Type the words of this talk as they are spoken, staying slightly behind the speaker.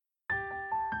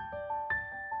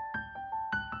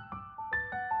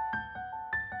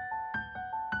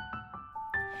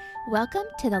Welcome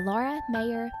to the Laura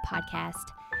Mayer Podcast.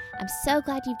 I'm so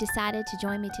glad you've decided to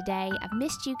join me today. I've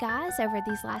missed you guys over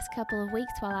these last couple of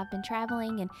weeks while I've been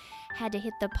traveling and had to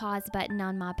hit the pause button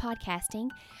on my podcasting,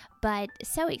 but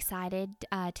so excited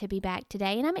to be back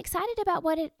today, and I'm excited about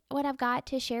what I've got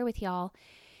to share with y'all.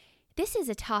 This is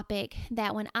a topic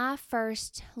that when I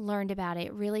first learned about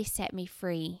it really set me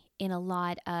free in a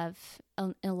lot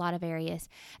of areas,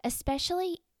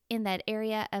 especially in that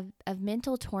area of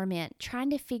mental torment, trying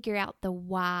to figure out the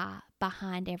why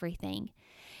behind everything.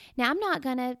 Now, I'm not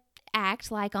going to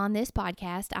act like on this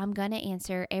podcast, I'm going to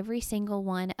answer every single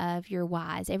one of your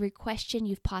whys, every question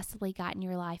you've possibly got in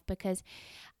your life, because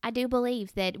I do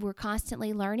believe that we're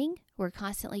constantly learning, we're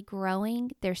constantly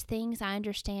growing. There's things I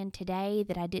understand today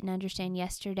that I didn't understand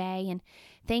yesterday, and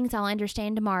things I'll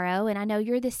understand tomorrow, and I know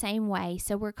you're the same way.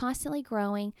 So we're constantly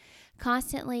growing,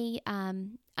 constantly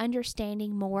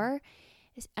understanding more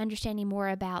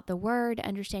about the Word,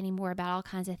 understanding more about all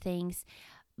kinds of things.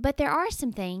 But there are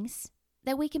some things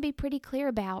that we can be pretty clear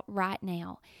about right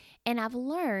now. And I've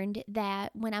learned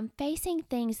that when I'm facing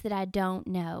things that I don't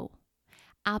know,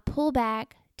 I pull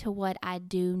back to what I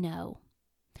do know.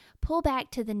 Pull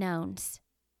back to the knowns.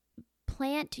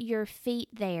 Plant your feet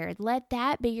there. Let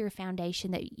that be your foundation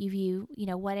that you view,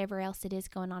 whatever else it is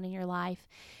going on in your life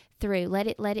through. Let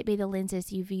it be the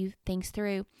lenses you view things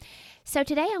through. So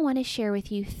today I want to share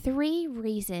with you 3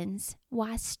 reasons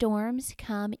why storms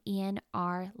come in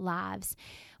our lives.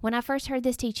 When I first heard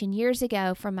this teaching years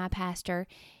ago from my pastor,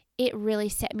 it really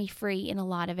set me free in a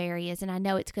lot of areas, and I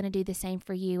know it's going to do the same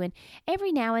for you. And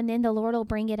every now and then the Lord will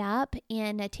bring it up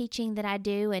in a teaching that I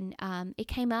do, and it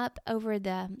came up over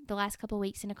the last couple of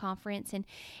weeks in a conference, and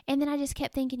then I just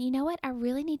kept thinking, you know what, I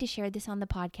really need to share this on the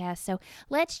podcast, so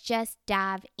let's just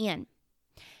dive in.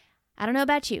 I don't know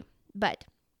about you, but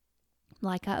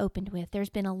like I opened with,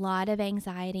 there's been a lot of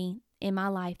anxiety in my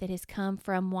life that has come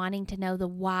from wanting to know the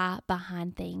why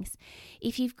behind things.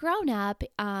 If you've grown up,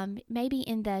 maybe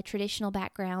in the traditional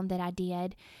background that I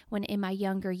did when in my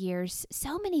younger years,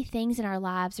 so many things in our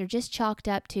lives are just chalked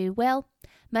up to, well,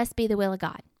 must be the will of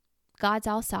God. God's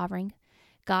all sovereign.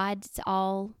 God's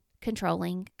all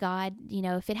controlling. God,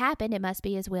 if it happened, it must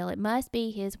be His will. It must be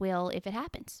His will if it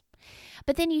happens.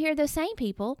 But then you hear those same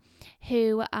people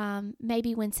who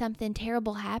maybe when something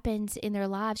terrible happens in their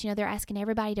lives, they're asking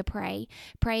everybody to pray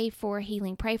for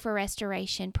healing, pray for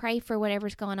restoration, pray for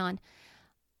whatever's going on.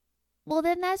 Well,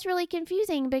 then that's really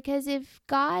confusing, because if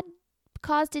God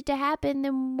caused it to happen,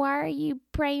 then why are you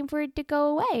praying for it to go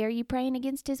away? Are you praying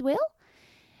against His will?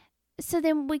 So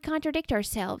then we contradict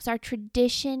ourselves. Our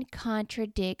tradition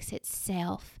contradicts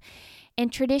itself.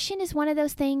 And tradition is one of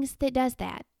those things that does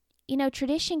that.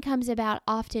 Tradition comes about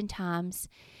oftentimes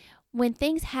when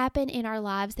things happen in our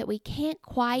lives that we can't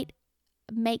quite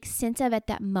make sense of at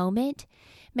that moment.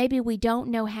 Maybe we don't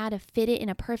know how to fit it in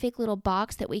a perfect little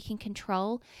box that we can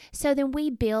control. So then we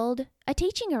build a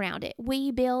teaching around it. We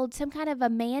build some kind of a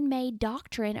man-made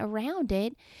doctrine around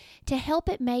it to help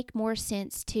it make more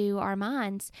sense to our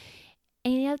minds.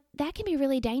 And that can be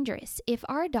really dangerous. If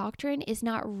our doctrine is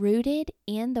not rooted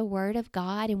in the Word of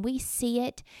God and we see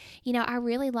it, I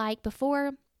really like,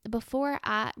 before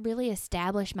I really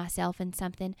establish myself in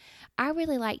something, I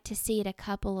really like to see it a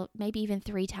couple of, maybe even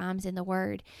 3 times in the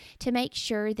Word to make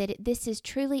sure that this is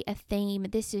truly a theme.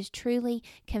 This is truly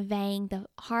conveying the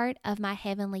heart of my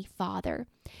Heavenly Father.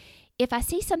 If I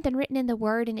see something written in the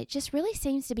Word and it just really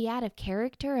seems to be out of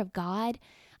character of God,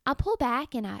 I'll pull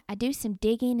back and I do some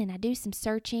digging and I do some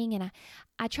searching, and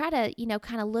I try to,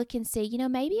 kind of look and see,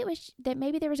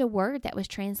 maybe there was a word that was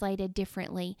translated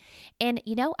differently. And,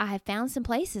 I have found some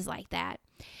places like that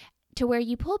to where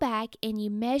you pull back and you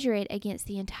measure it against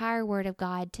the entire Word of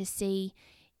God to see,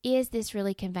 is this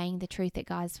really conveying the truth that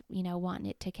God's, wanting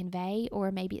it to convey,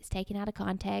 or maybe it's taken out of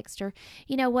context, or,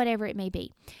 whatever it may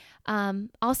be.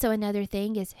 Also, another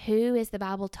thing is, who is the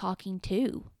Bible talking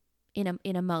to?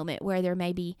 In a moment where there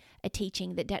may be a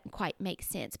teaching that doesn't quite make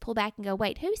sense. Pull back and go,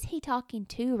 wait, who's He talking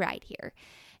to right here?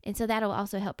 And so that'll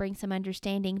also help bring some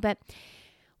understanding. But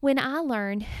when I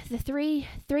learned the three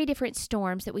different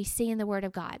storms that we see in the Word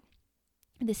of God,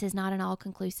 this is not an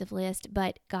all-conclusive list,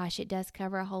 but gosh, it does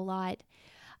cover a whole lot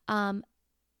of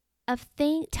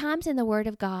times in the Word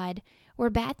of God where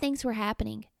bad things were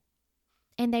happening,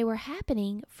 and they were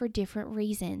happening for different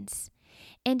reasons.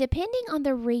 And depending on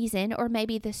the reason, or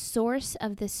maybe the source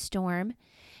of the storm,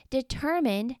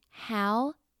 determined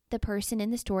how the person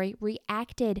in the story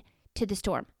reacted to the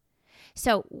storm.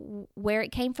 So where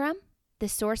it came from, the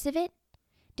source of it,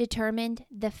 determined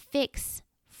the fix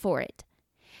for it.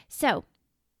 So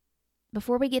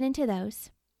before we get into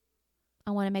those,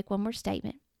 I want to make one more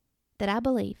statement that I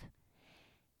believe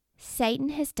Satan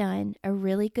has done a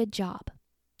really good job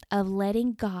of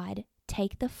letting God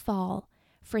take the fall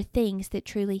for things that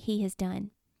truly he has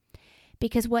done.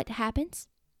 Because what happens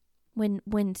when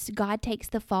God takes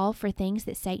the fall for things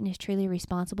that Satan is truly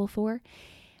responsible for,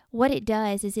 what it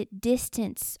does is it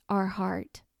distances our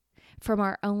heart from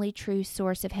our only true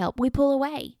source of help. We pull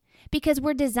away because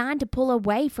we're designed to pull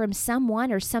away from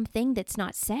someone or something that's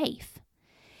not safe.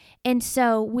 And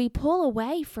so we pull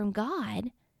away from God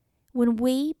when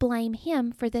we blame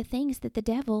him for the things that the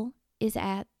devil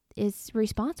is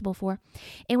responsible for.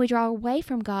 And we draw away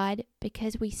from God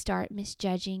because we start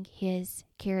misjudging his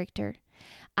character.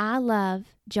 I love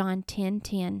John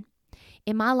 10:10.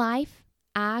 In my life,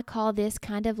 I call this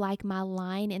kind of like my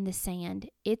line in the sand.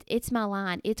 It's my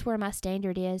line. It's where my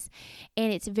standard is.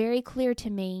 And it's very clear to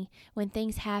me when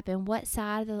things happen what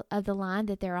side of the line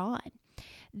that they're on.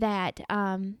 That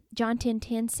John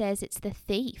 10:10 says it's the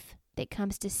thief that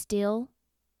comes to steal,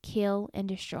 kill, and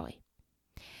destroy.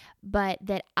 But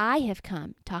that I have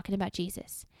come, talking about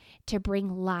Jesus, to bring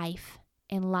life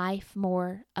and life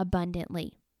more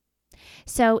abundantly.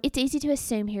 So it's easy to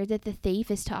assume here that the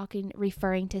thief is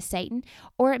referring to Satan,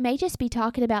 or it may just be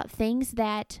talking about things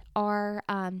that are,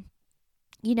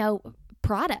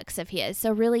 products of his.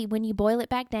 So really, when you boil it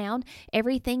back down,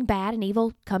 everything bad and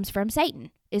evil comes from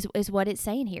Satan, is what it's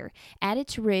saying here. At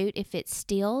its root, if it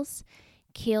steals,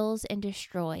 kills, and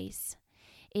destroys,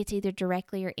 it's either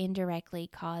directly or indirectly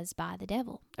caused by the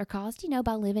devil, or caused,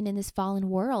 by living in this fallen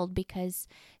world, because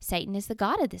Satan is the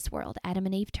god of this world. Adam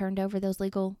and Eve turned over that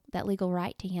legal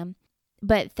right to him.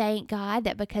 But thank God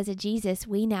that because of Jesus,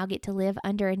 we now get to live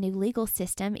under a new legal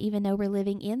system. Even though we're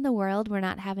living in the world, we're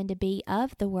not having to be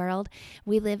of the world.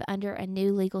 We live under a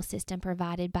new legal system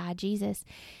provided by Jesus.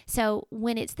 So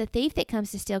when it's the thief that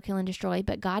comes to steal, kill, and destroy,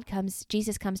 but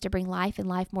Jesus comes to bring life and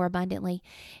life more abundantly.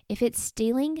 If it's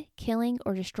stealing, killing,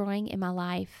 or destroying in my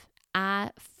life,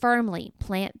 I firmly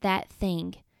plant that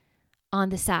thing on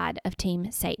the side of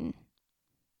Team Satan.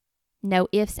 No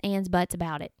ifs, ands, buts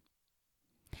about it.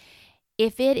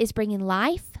 If it is bringing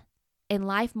life and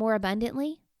life more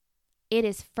abundantly, it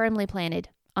is firmly planted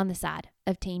on the side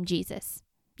of Team Jesus.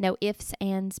 No ifs,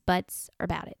 ands, buts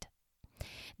about it.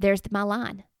 There's my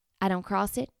line. I don't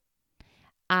cross it.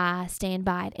 I stand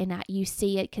by it, and you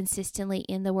see it consistently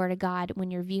in the Word of God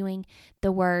when you're viewing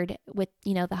the Word with,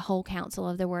 the whole counsel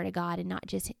of the Word of God and not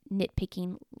just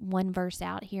nitpicking one verse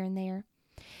out here and there.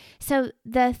 So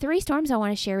the three storms I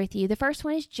want to share with you, the first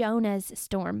one is Jonah's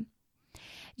storm.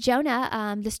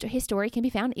 Jonah, his story can be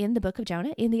found in the book of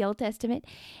Jonah in the Old Testament.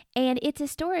 And it's a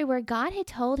story where God had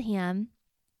told him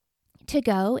to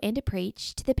go and to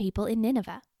preach to the people in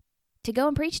Nineveh, to go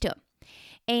and preach to them.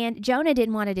 And Jonah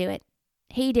didn't want to do it.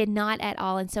 He did not at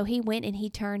all. And so he went and he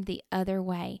turned the other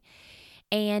way.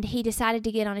 And he decided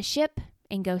to get on a ship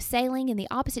and go sailing in the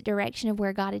opposite direction of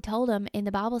where God had told him. And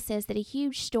the Bible says that a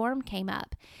huge storm came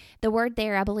up. The word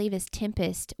there, I believe, is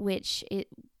tempest, which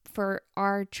for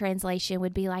our translation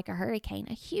would be like a hurricane,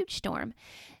 a huge storm.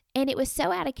 And it was so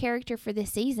out of character for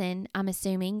this season, I'm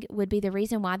assuming, would be the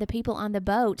reason why the people on the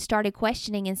boat started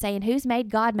questioning and saying, who's made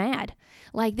God mad?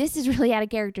 Like, this is really out of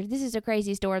character. This is a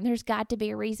crazy storm. There's got to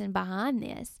be a reason behind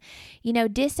this.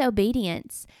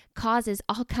 Disobedience causes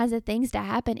all kinds of things to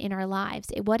happen in our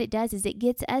lives. What it does is it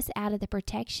gets us out of the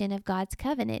protection of God's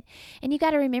covenant. And you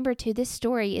got to remember, too, this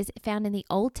story is found in the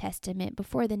Old Testament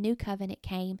before the new covenant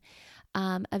came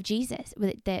of Jesus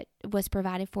that was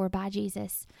provided for by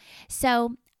Jesus.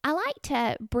 So I like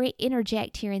to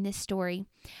interject here in this story.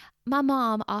 My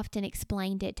mom often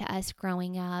explained it to us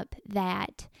growing up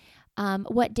that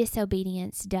what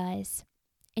disobedience does.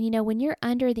 And when you're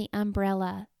under the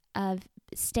umbrella of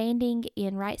standing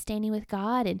in right standing with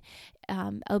God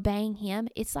and obeying Him,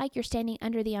 it's like you're standing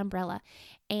under the umbrella.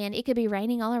 And it could be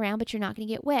raining all around, but you're not going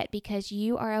to get wet because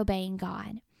you are obeying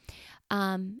God.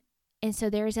 And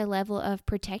so there is a level of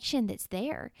protection that's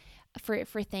there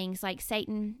for things like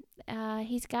Satan.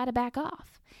 He's got to back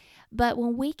off. But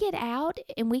when we get out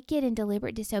and we get in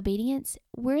deliberate disobedience,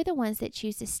 we're the ones that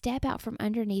choose to step out from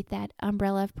underneath that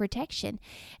umbrella of protection.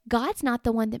 God's not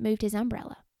the one that moved His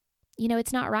umbrella.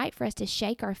 It's not right for us to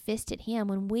shake our fist at Him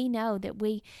when we know that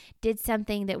we did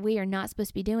something that we are not supposed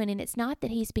to be doing. And it's not that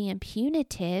He's being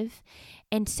punitive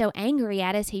and so angry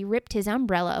at us, He ripped His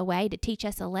umbrella away to teach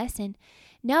us a lesson.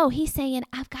 No, He's saying,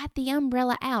 I've got the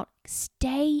umbrella out.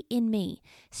 Stay in me.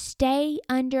 Stay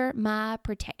under my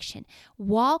protection.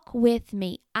 Walk with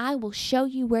me. I will show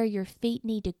you where your feet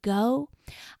need to go.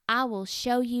 I will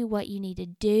show you what you need to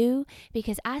do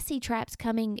because I see traps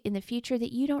coming in the future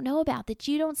that you don't know about, that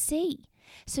you don't see.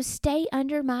 So stay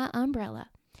under my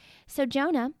umbrella. So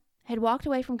Jonah had walked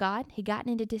away from God. He'd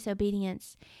gotten into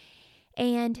disobedience.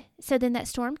 And so then that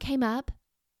storm came up.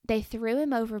 They threw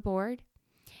him overboard,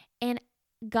 and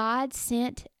God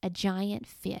sent a giant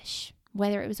fish,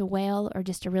 whether it was a whale or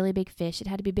just a really big fish. It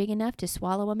had to be big enough to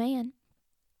swallow a man.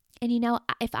 And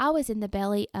if I was in the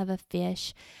belly of a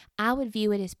fish, I would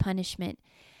view it as punishment.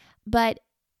 But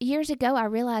years ago, I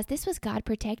realized this was God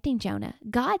protecting Jonah.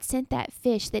 God sent that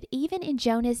fish that even in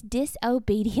Jonah's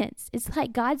disobedience, it's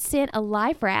like God sent a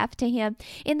life raft to him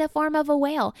in the form of a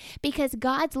whale, because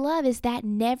God's love is that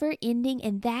never ending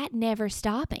and that never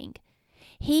stopping.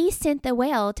 He sent the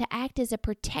whale to act as a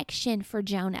protection for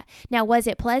Jonah. Now, was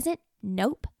it pleasant?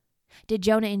 Nope. Did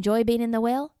Jonah enjoy being in the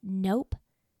whale? Nope.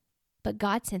 But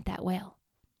God sent that whale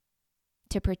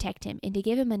to protect him and to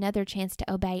give him another chance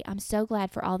to obey. I'm so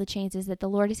glad for all the chances that the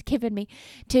Lord has given me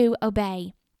to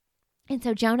obey. And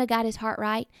so Jonah got his heart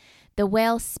right. The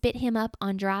whale spit him up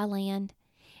on dry land.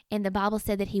 And the Bible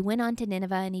said that he went on to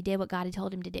Nineveh and he did what God had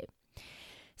told him to do.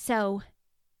 So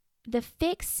the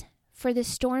fix for the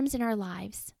storms in our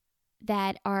lives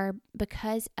that are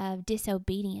because of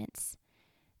disobedience,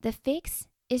 the fix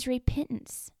is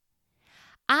repentance.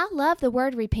 I love the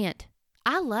word repent.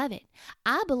 I love it.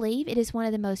 I believe it is one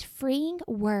of the most freeing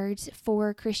words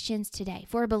for Christians today,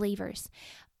 for believers.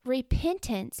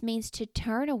 Repentance means to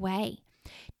turn away.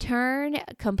 Turn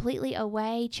completely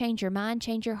away, change your mind,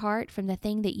 change your heart from the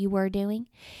thing that you were doing.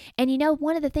 And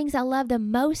one of the things I love the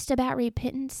most about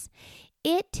repentance,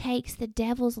 it takes the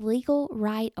devil's legal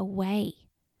right away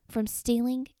from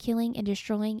stealing, killing, and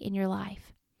destroying in your life.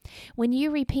 When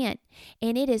you repent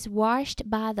and it is washed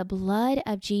by the blood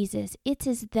of Jesus, it's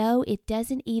as though it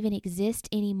doesn't even exist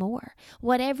anymore.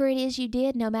 Whatever it is you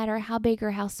did, no matter how big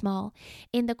or how small.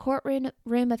 In the courtroom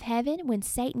of heaven, when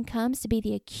Satan comes to be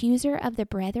the accuser of the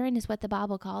brethren, is what the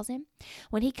Bible calls him,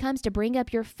 when he comes to bring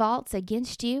up your faults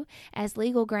against you as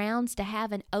legal grounds to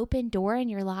have an open door in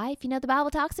your life, the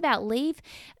Bible talks about leave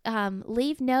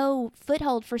no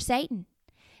foothold for Satan.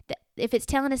 If it's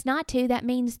telling us not to, that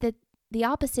means that the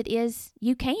opposite is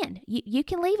you can. You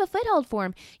can leave a foothold for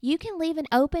him. You can leave an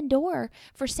open door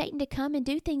for Satan to come and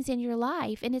do things in your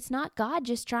life. And it's not God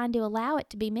just trying to allow it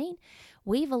to be mean.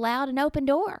 We've allowed an open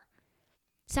door.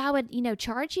 So I would,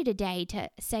 charge you today to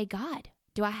say, God,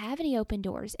 do I have any open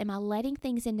doors? Am I letting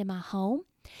things into my home?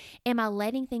 Am I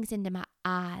letting things into my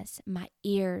eyes, my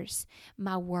ears,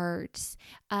 my words,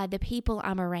 the people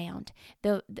I'm around,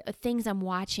 the things I'm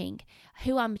watching,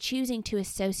 who I'm choosing to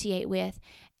associate with?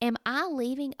 Am I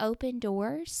leaving open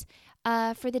doors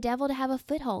for the devil to have a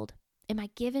foothold? Am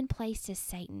I giving place to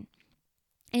Satan?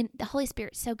 And the Holy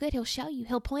Spirit's so good, he'll show you,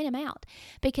 he'll point him out,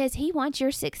 because he wants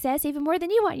your success even more than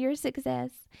you want your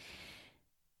success.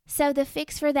 So the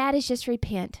fix for that is just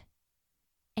repent.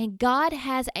 And God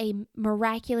has a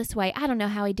miraculous way. I don't know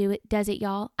how he does it,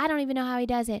 y'all. I don't even know how he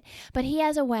does it. But he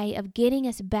has a way of getting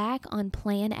us back on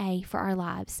plan A for our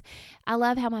lives. I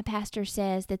love how my pastor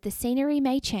says that the scenery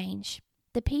may change.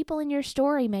 The people in your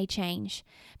story may change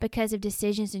because of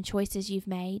decisions and choices you've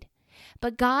made.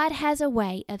 But God has a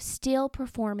way of still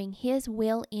performing his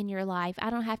will in your life. I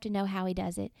don't have to know how he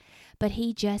does it, but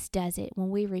he just does it. When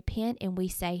we repent and we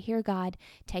say, here, God,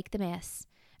 take the mess.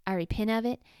 I repent of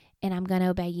it. And I'm going to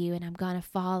obey you, and I'm going to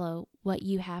follow what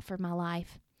you have for my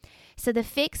life. So the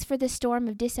fix for the storm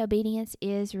of disobedience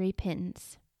is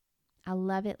repentance. I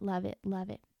love it, love it,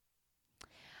 love it.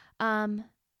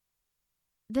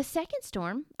 The second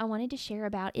storm I wanted to share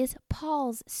about is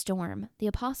Paul's storm, the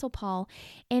Apostle Paul.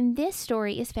 And this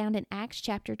story is found in Acts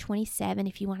chapter 27,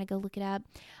 if you want to go look it up.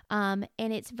 And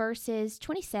it's verses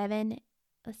 27,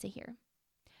 let's see here,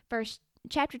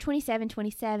 chapter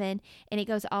 27, and it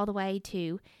goes all the way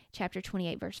to chapter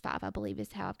 28, verse 5, I believe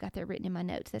is how I've got that written in my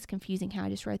notes. That's confusing how I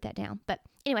just wrote that down. But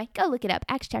anyway, go look it up,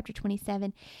 Acts chapter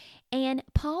 27. And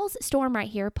Paul's storm right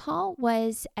here, Paul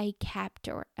was a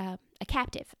captive,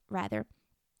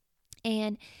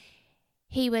 and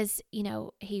he was,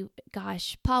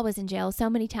 Paul was in jail so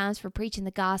many times for preaching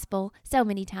the gospel. So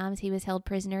many times he was held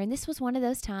prisoner. And this was one of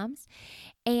those times.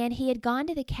 And he had gone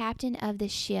to the captain of the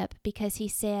ship because he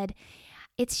said,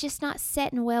 it's just not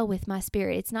setting well with my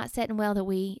spirit. It's not setting well that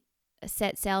we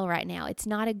set sail right now. It's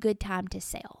not a good time to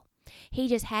sail. He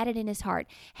just had it in his heart.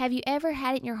 Have you ever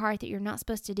had it in your heart that you're not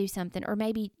supposed to do something, or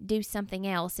maybe do something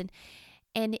else? And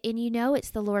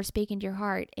it's the Lord speaking to your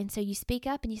heart. And so you speak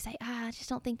up and you say, I just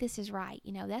don't think this is right.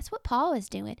 That's what Paul was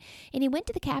doing. And he went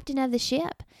to the captain of the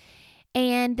ship.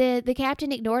 And the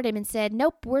captain ignored him and said,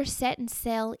 nope, we're setting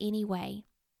sail anyway.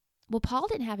 Well, Paul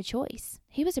didn't have a choice.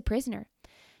 He was a prisoner.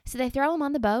 So they throw him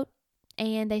on the boat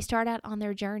and they start out on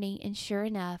their journey. And sure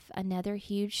enough, another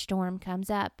huge storm comes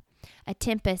up, a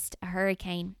tempest, a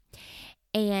hurricane.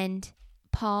 And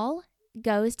Paul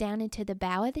goes down into the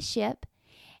bow of the ship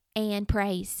and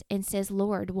prays and says,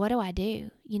 Lord, what do I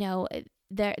do?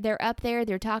 They're up there.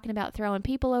 They're talking about throwing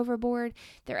people overboard.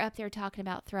 They're up there talking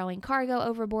about throwing cargo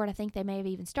overboard. I think they may have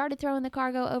even started throwing the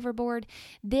cargo overboard.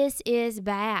 This is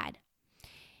bad.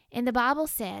 And the Bible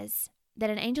says that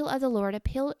an angel of the Lord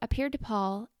appeared to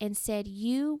Paul and said,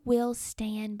 you will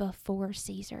stand before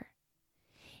Caesar.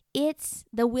 It's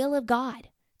the will of God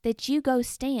that you go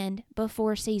stand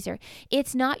before Caesar.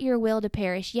 It's not your will to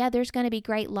perish. Yeah, there's going to be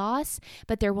great loss,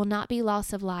 but there will not be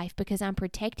loss of life because I'm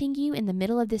protecting you in the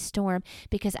middle of this storm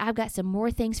because I've got some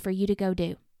more things for you to go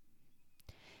do.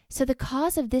 So the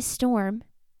cause of this storm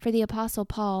for the Apostle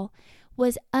Paul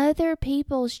was other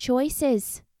people's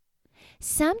choices.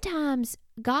 Sometimes,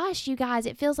 gosh, you guys,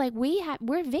 it feels like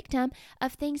we're victim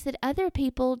of things that other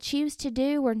people choose to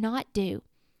do or not do.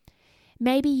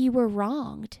 Maybe you were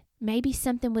wronged. Maybe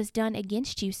something was done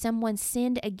against you. Someone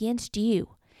sinned against you.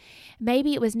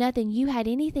 Maybe it was nothing you had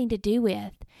anything to do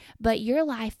with, but your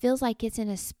life feels like it's in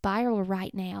a spiral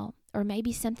right now. Or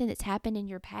maybe something that's happened in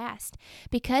your past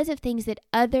because of things that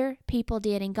other people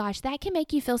did. And gosh, that can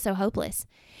make you feel so hopeless.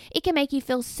 It can make you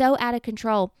feel so out of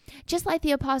control. Just like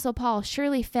the Apostle Paul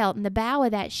surely felt in the bow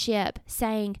of that ship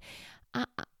saying, I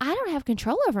don't have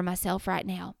control over myself right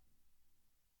now.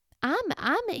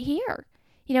 I'm here.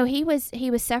 He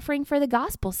was suffering for the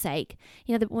gospel's sake.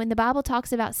 When the Bible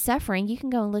talks about suffering, you can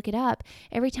go and look it up.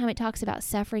 Every time it talks about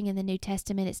suffering in the New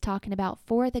Testament, it's talking about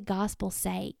for the gospel's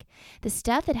sake. The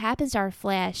stuff that happens to our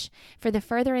flesh for the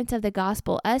furtherance of the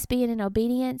gospel, us being in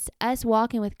obedience, us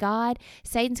walking with God,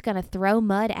 Satan's going to throw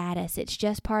mud at us. It's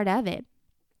just part of it.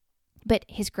 But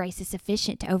his grace is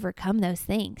sufficient to overcome those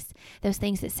things that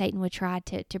Satan would try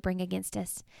to bring against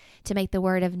us, to make the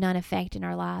word of none effect in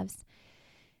our lives.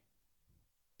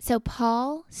 So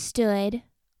Paul stood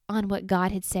on what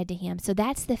God had said to him. So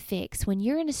that's the fix. When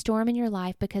you're in a storm in your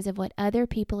life because of what other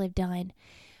people have done,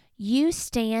 you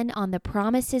stand on the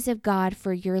promises of God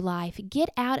for your life. Get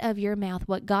out of your mouth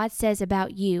what God says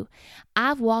about you.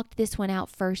 I've walked this one out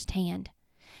firsthand.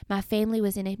 My family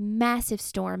was in a massive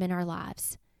storm in our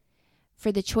lives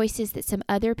for the choices that some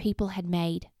other people had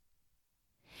made.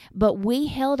 But we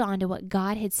held on to what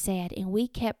God had said, and we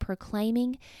kept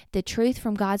proclaiming the truth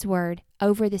from God's word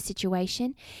over the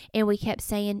situation. And we kept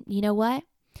saying, you know what?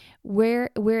 We're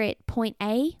at point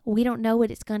A. We don't know what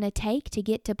it's going to take to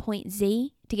get to point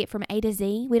Z, to get from A to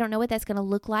Z. We don't know what that's going to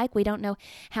look like. We don't know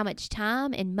how much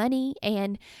time and money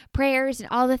and prayers and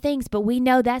all the things, but we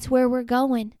know that's where we're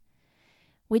going.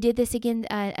 We did this again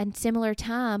a similar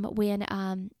time when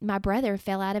my brother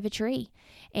fell out of a tree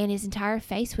and his entire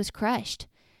face was crushed.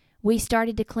 We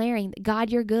started declaring,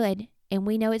 God, you're good, and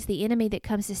we know it's the enemy that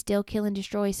comes to steal, kill, and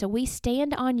destroy. So we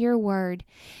stand on your word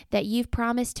that you've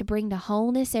promised to bring to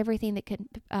wholeness everything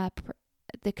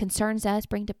that concerns us,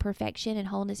 bring to perfection and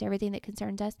wholeness everything that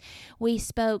concerns us. We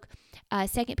spoke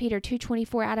 2 Peter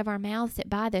 2:24 out of our mouths, that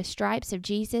by the stripes of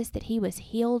Jesus that he was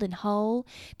healed and whole,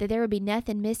 that there would be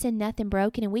nothing missing, nothing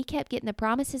broken. And we kept getting the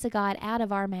promises of God out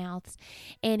of our mouths.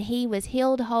 And he was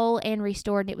healed, whole, and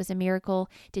restored. And it was a miracle.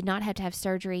 Did not have to have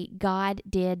surgery. God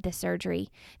did the surgery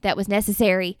that was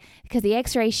necessary because the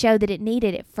x-rays showed that it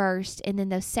needed it first. And then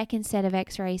those second set of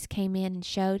x-rays came in and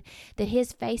showed that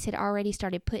his face had already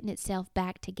started putting itself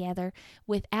back together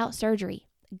without surgery.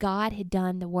 God had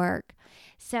done the work.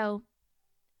 So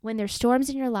when there's storms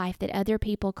in your life that other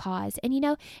people cause,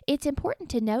 and it's important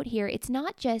to note here, it's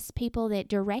not just people that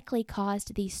directly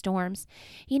caused these storms.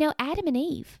 Adam and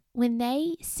Eve, when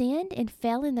they sinned and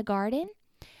fell in the garden,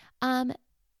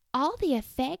 all the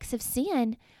effects of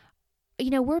sin,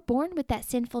 we're born with that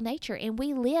sinful nature and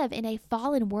we live in a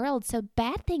fallen world. So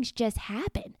bad things just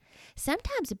happen.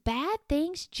 Sometimes bad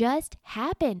things just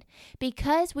happen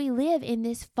because we live in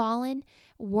this fallen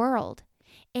world.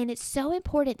 And it's so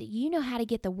important that you know how to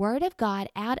get the word of God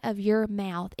out of your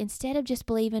mouth instead of just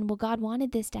believing, well, God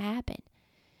wanted this to happen.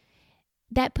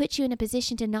 That puts you in a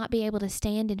position to not be able to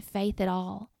stand in faith at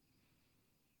all.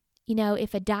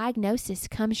 If a diagnosis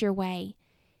comes your way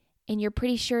and you're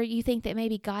pretty sure you think that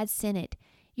maybe God sent it,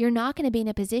 you're not going to be in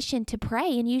a position to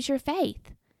pray and use your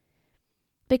faith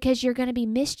because you're going to be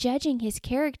misjudging his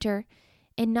character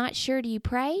and not sure, do you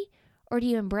pray or do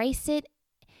you embrace it?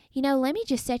 Let me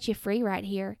just set you free right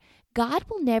here. God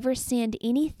will never send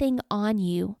anything on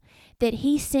you that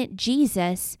he sent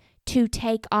Jesus to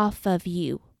take off of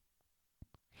you.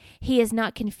 He is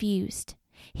not confused.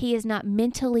 He is not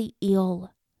mentally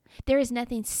ill. There is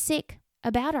nothing sick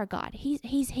about our God.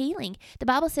 He's healing. The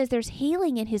Bible says there's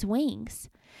healing in his wings.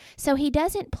 So he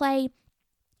doesn't play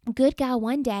good guy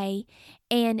one day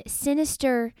and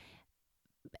sinister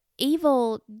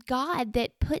evil God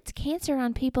that puts cancer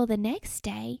on people the next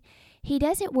day. He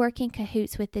doesn't work in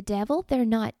cahoots with the devil. They're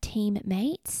not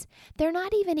teammates. They're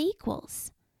not even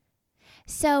equals.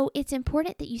 So it's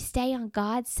important that you stay on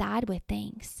God's side with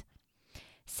things.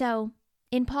 So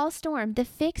in Paul's storm, the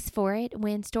fix for it,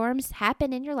 when storms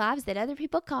happen in your lives that other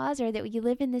people cause or that you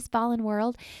live in this fallen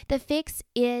world, the fix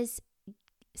is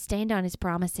stand on his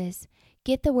promises.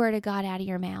 Get the word of God out of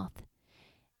your mouth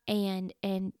and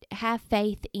have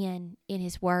faith in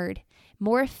his word.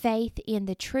 More faith in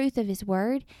the truth of his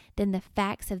word than the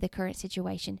facts of the current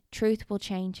situation. Truth will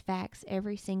change facts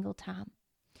every single time.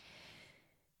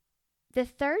 The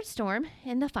third storm,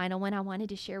 and the final one I wanted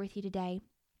to share with you today.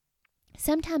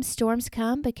 Sometimes storms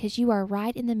come because you are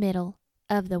right in the middle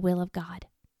of the will of God.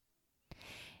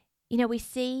 You know, we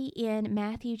see in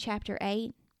Matthew chapter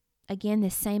 8, again, the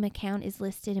same account is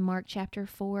listed in Mark chapter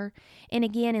 4, and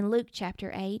again in Luke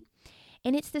chapter 8.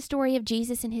 And it's the story of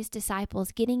Jesus and his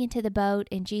disciples getting into the boat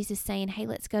and Jesus saying, hey,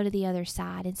 let's go to the other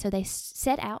side. And so they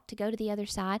set out to go to the other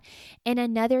side, and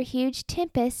another huge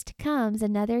tempest comes,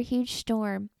 another huge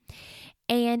storm.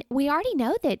 And we already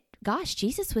know that, gosh,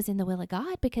 Jesus was in the will of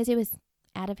God because it was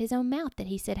out of his own mouth that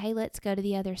he said, hey, let's go to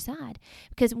the other side.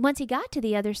 Because once he got to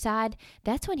the other side,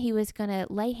 that's when he was going to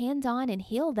lay hands on and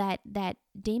heal that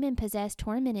demon-possessed,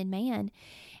 tormented man.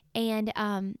 And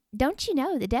don't you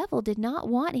know, the devil did not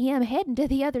want him heading to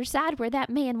the other side where that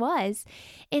man was.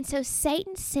 And so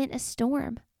Satan sent a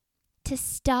storm to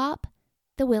stop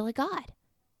the will of God.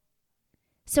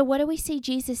 So what do we see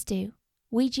Jesus do?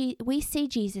 We see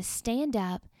Jesus stand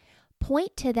up,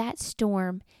 point to that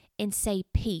storm, and say,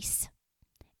 peace,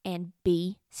 and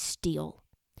be still.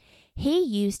 He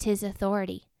used his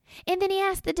authority. And then he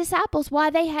asked the disciples why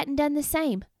they hadn't done the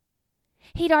same.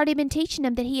 He'd already been teaching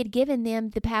them that he had given them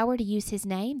the power to use his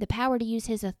name, the power to use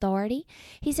his authority.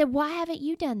 He said, why haven't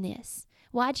you done this?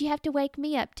 Why'd you have to wake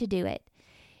me up to do it?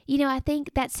 You know, I think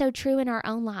that's so true in our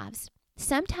own lives.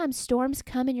 Sometimes storms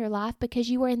come in your life because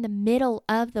you are in the middle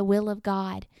of the will of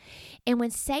God. And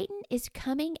when Satan is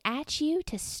coming at you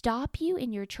to stop you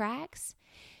in your tracks,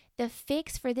 the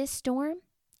fix for this storm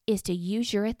is to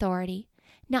use your authority,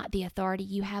 not the authority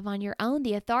you have on your own,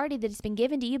 the authority that has been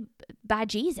given to you by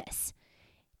Jesus.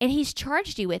 And he's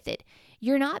charged you with it.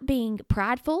 You're not being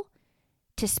prideful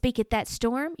to speak at that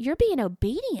storm. You're being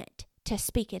obedient to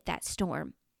speak at that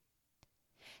storm.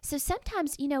 So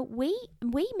sometimes, you know, we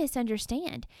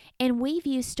misunderstand and we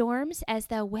view storms as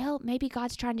though, well, maybe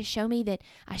God's trying to show me that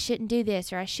I shouldn't do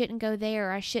this or I shouldn't go there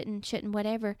or I shouldn't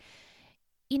whatever.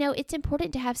 You know, it's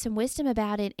important to have some wisdom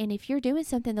about it. And if you're doing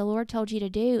something the Lord told you to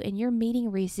do and you're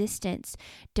meeting resistance,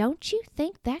 don't you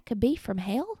think that could be from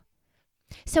hell?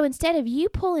 So instead of you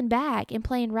pulling back and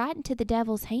playing right into the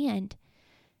devil's hand,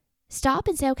 stop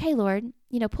and say, okay, Lord,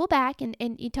 you know, pull back and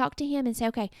you talk to him and say,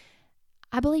 okay,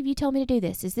 I believe you told me to do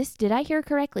this. Did I hear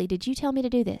correctly? Did you tell me to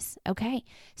do this? Okay.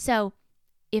 So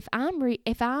if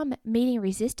I'm meeting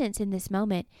resistance in this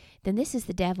moment, then this is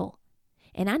the devil.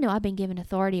 And I know I've been given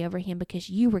authority over him because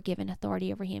you were given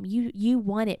authority over him. You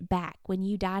won it back when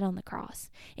you died on the cross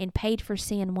and paid for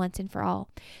sin once and for all.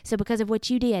 So because of what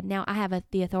you did, now I have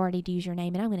the authority to use your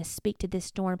name, and I'm going to speak to this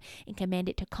storm and command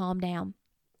it to calm down.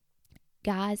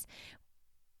 Guys,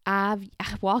 I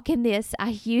walk in this.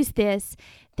 I use this.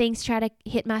 Things try to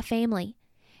hit my family.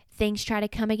 Things try to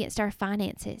come against our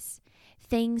finances.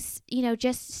 Things, you know,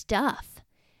 just stuff.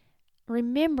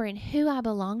 Remembering who I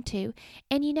belong to,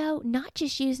 and, you know, not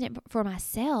just using it for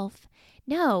myself.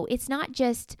 No, it's not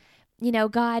just, you know,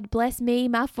 God bless me,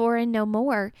 my foreign no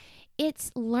more.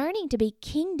 It's learning to be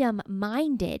kingdom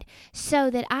minded so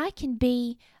that I can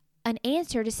be an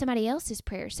answer to somebody else's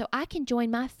prayer, so I can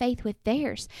join my faith with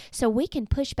theirs, so we can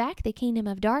push back the kingdom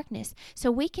of darkness,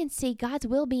 so we can see God's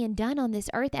will being done on this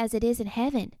earth as it is in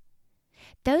heaven.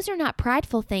 Those are not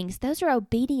prideful things. Those are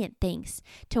obedient things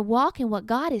to walk in what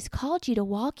God has called you to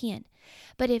walk in.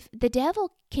 But if the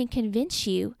devil can convince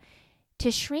you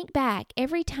to shrink back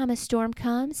every time a storm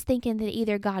comes, thinking that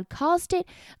either God caused it,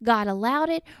 God allowed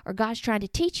it, or God's trying to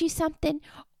teach you something,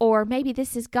 or maybe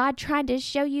this is God trying to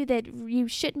show you that you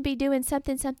shouldn't be doing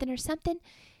something,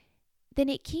 then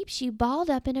it keeps you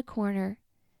balled up in a corner,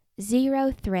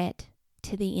 zero threat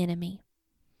to the enemy.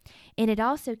 And it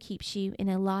also keeps you in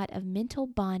a lot of mental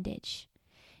bondage,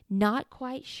 not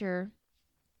quite sure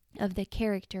of the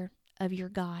character of your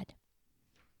God.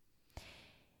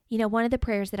 You know, one of the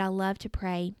prayers that I love to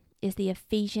pray is the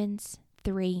Ephesians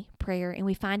 3 prayer, and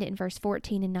we find it in verse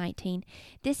 14 and 19.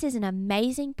 This is an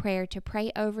amazing prayer to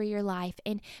pray over your life,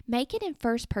 and make it in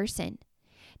first person.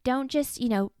 Don't just, you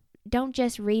know, don't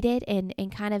just read it and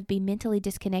kind of be mentally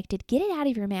disconnected. Get it out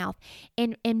of your mouth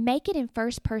and make it in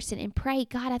first person and pray,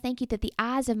 God, I thank you that the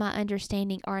eyes of my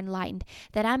understanding are enlightened,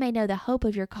 that I may know the hope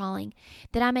of your calling,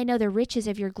 that I may know the riches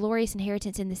of your glorious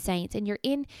inheritance in the saints and your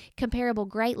incomparable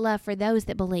great love for those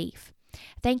that believe.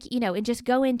 Thank you, and just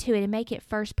go into it and make it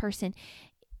first person.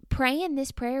 Praying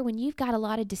this prayer when you've got a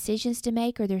lot of decisions to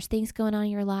make or there's things going on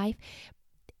in your life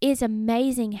is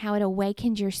amazing how it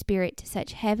awakens your spirit to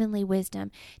such heavenly wisdom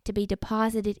to be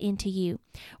deposited into you,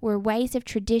 where ways of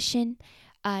tradition,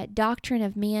 doctrine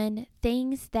of men,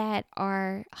 things that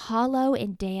are hollow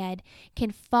and dead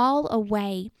can fall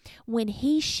away when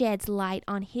he sheds light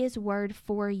on his word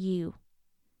for you.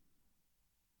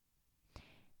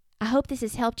 I hope this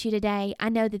has helped you today. I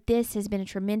know that this has been a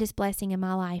tremendous blessing in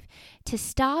my life to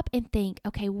stop and think,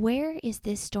 okay, where is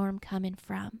this storm coming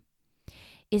from?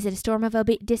 Is it a storm of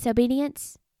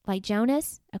disobedience like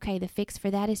Jonah's? Okay, the fix for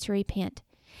that is to repent.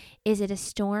 Is it a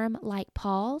storm like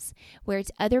Paul's, where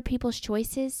it's other people's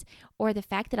choices or the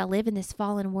fact that I live in this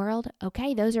fallen world?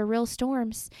 Okay, those are real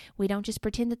storms. We don't just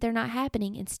pretend that they're not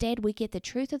happening. Instead, we get the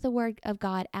truth of the word of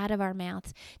God out of our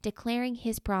mouths, declaring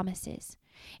his promises.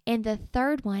 And the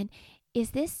third one,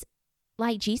 is this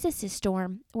like Jesus'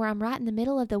 storm, where I'm right in the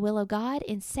middle of the will of God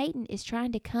and Satan is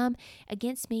trying to come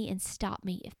against me and stop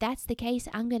me? If that's the case,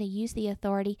 I'm going to use the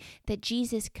authority that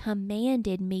Jesus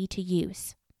commanded me to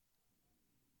use.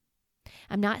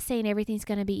 I'm not saying everything's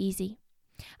going to be easy.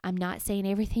 I'm not saying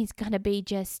everything's going to be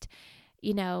just,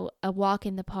 a walk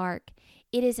in the park.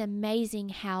 It is amazing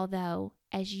how, though,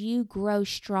 as you grow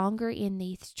stronger in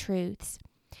these truths,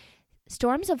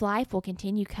 storms of life will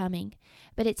continue coming,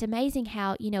 but it's amazing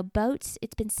how, boats,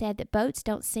 it's been said that boats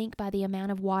don't sink by the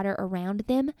amount of water around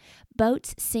them.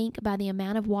 Boats sink by the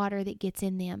amount of water that gets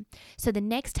in them. So the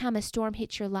next time a storm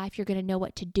hits your life, you're going to know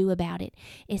what to do about it.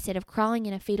 Instead of crawling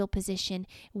in a fetal position,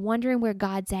 wondering where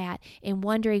God's at and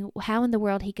wondering how in the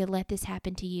world he could let this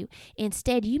happen to you.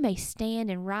 Instead, you may stand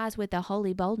and rise with a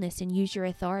holy boldness and use your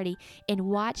authority and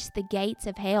watch the gates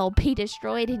of hell be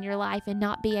destroyed in your life and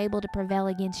not be able to prevail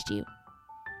against you.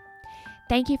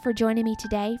 Thank you for joining me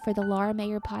today for the Laura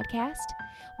Mayer podcast.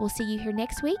 We'll see you here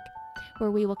next week, where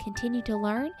we will continue to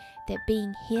learn that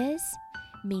being his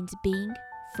means being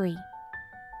free.